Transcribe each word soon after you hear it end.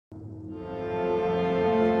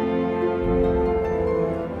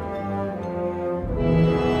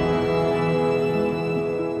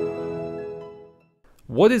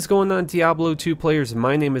What is going on, Diablo 2 players?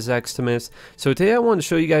 My name is Xtimus. So today I want to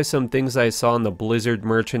show you guys some things I saw in the Blizzard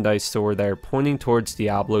merchandise store that are pointing towards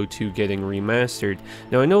Diablo 2 getting remastered.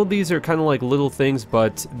 Now I know these are kind of like little things,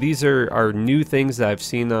 but these are new things that I've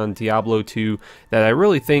seen on Diablo 2 that I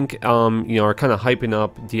really think are kind of hyping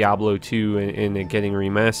up Diablo 2 and it getting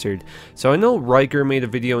remastered. So I know Riker made a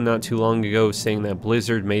video not too long ago saying that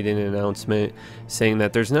Blizzard made an announcement saying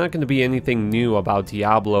that there's not going to be anything new about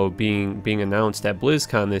Diablo being announced at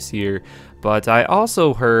BlizzCon this year, but I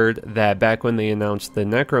also heard that back when they announced the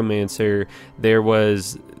Necromancer,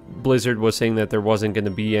 Blizzard was saying that there wasn't going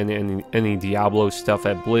to be any Diablo stuff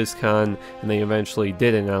at BlizzCon, and they eventually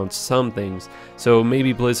did announce some things. So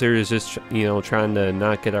maybe Blizzard is just trying to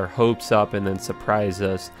not get our hopes up and then surprise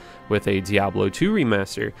us with a Diablo 2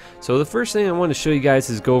 remaster. So the first thing I want to show you guys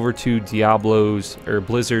is go over to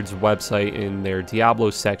Blizzard's website in their Diablo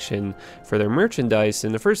section for their merchandise,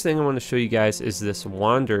 and the first thing I want to show you guys is this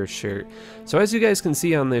Wanderer shirt. So as you guys can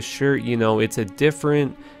see on this shirt, it's a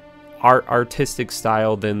different artistic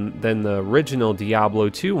style than the original Diablo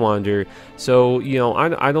 2 Wanderer. So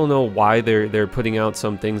I don't know why they're putting out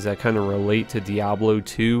some things that kind of relate to Diablo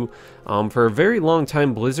 2. For a very long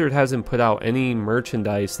time, Blizzard hasn't put out any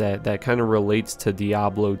merchandise that kind of relates to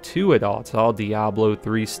Diablo 2 at all. It's all Diablo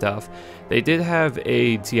 3 stuff. They did have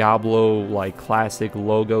a Diablo like classic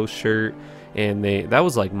logo shirt, and that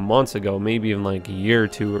was like months ago, maybe even like a year or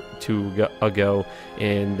two ago,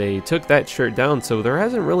 and they took that shirt down. So there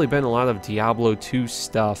hasn't really been a lot of Diablo 2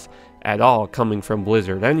 stuff at all coming from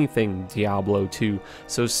Blizzard, anything Diablo 2.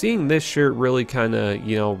 So seeing this shirt really kind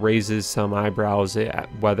of raises some eyebrows at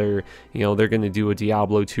whether they're going to do a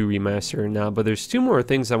Diablo 2 remaster or not. But there's two more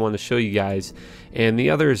things I want to show you guys, and the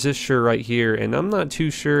other is this shirt right here, and I'm not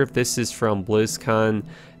too sure if this is from BlizzCon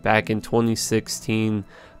back in 2016,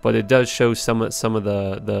 but it does show some of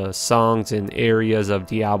the songs and areas of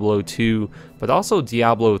Diablo 2, but also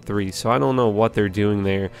Diablo 3, so I don't know what they're doing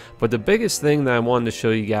there. But the biggest thing that I wanted to show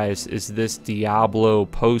you guys is this Diablo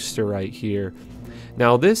poster right here.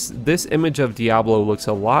 Now this image of Diablo looks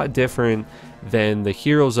a lot different than the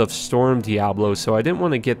Heroes of Storm Diablo, so I didn't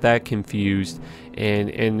want to get that confused,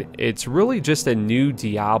 and it's really just a new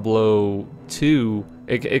Diablo 2.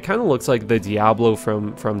 It kind of looks like the Diablo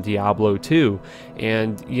from Diablo 2,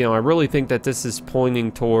 and I really think that this is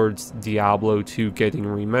pointing towards Diablo 2 getting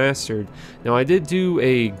remastered. Now I did do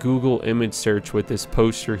a Google image search with this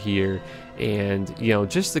poster here, and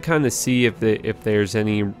just to kind of see if there's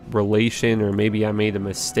any relation, or maybe I made a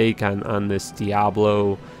mistake on this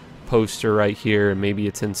Diablo poster right here, and maybe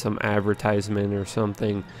it's in some advertisement or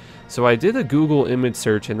something. So I did a Google image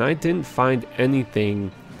search, and I didn't find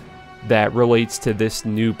anything that relates to this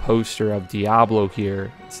new poster of Diablo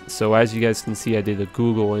here. So as you guys can see, I did a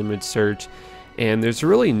Google image search, and there's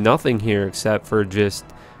really nothing here except for just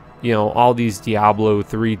all these Diablo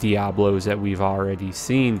 3 Diablos that we've already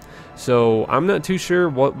seen. So I'm not too sure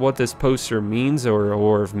what this poster means,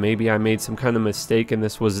 or if maybe I made some kind of mistake and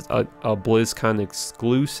this was a BlizzCon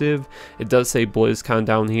exclusive. It does say BlizzCon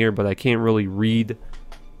down here, but I can't really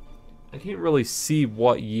see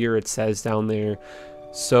what year it says down there.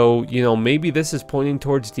 So maybe this is pointing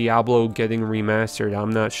towards Diablo getting remastered. I'm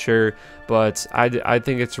not sure, but I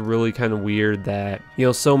think it's really kind of weird that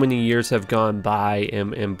so many years have gone by,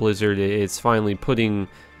 and Blizzard is finally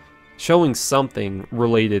showing something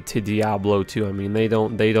related to Diablo 2. I mean, they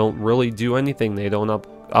don't really do anything. They don't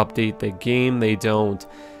update the game. They don't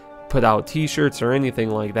put out t-shirts or anything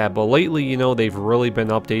like that, but lately they've really been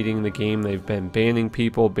updating the game. They've been banning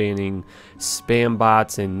people, banning spam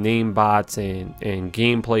bots and name bots and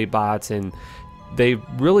gameplay bots, and they've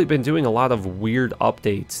really been doing a lot of weird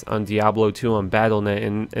updates on Diablo 2 on Battle.net,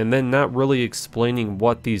 and then not really explaining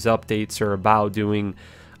what these updates are about, doing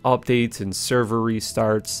updates and server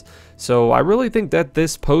restarts. So I really think that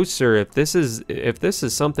this poster, if this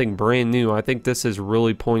is something brand new, I think this is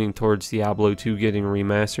really pointing towards Diablo 2 getting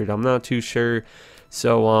remastered. I'm not too sure.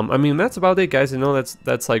 So I mean, that's about it, guys. I know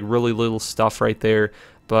that's like really little stuff right there,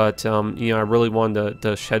 but I really wanted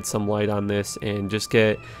to shed some light on this and just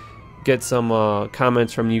get some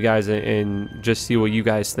comments from you guys, and just see what you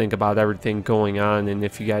guys think about everything going on, and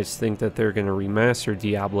if you guys think that they're going to remaster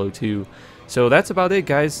Diablo 2. So that's about it,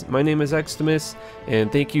 guys. My name is Xtimus,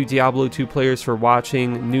 and thank you Diablo 2 players for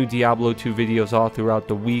watching. New Diablo 2 videos all throughout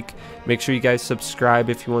the week. Make sure you guys subscribe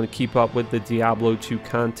if you want to keep up with the Diablo 2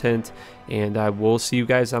 content, and I will see you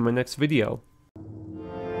guys on my next video.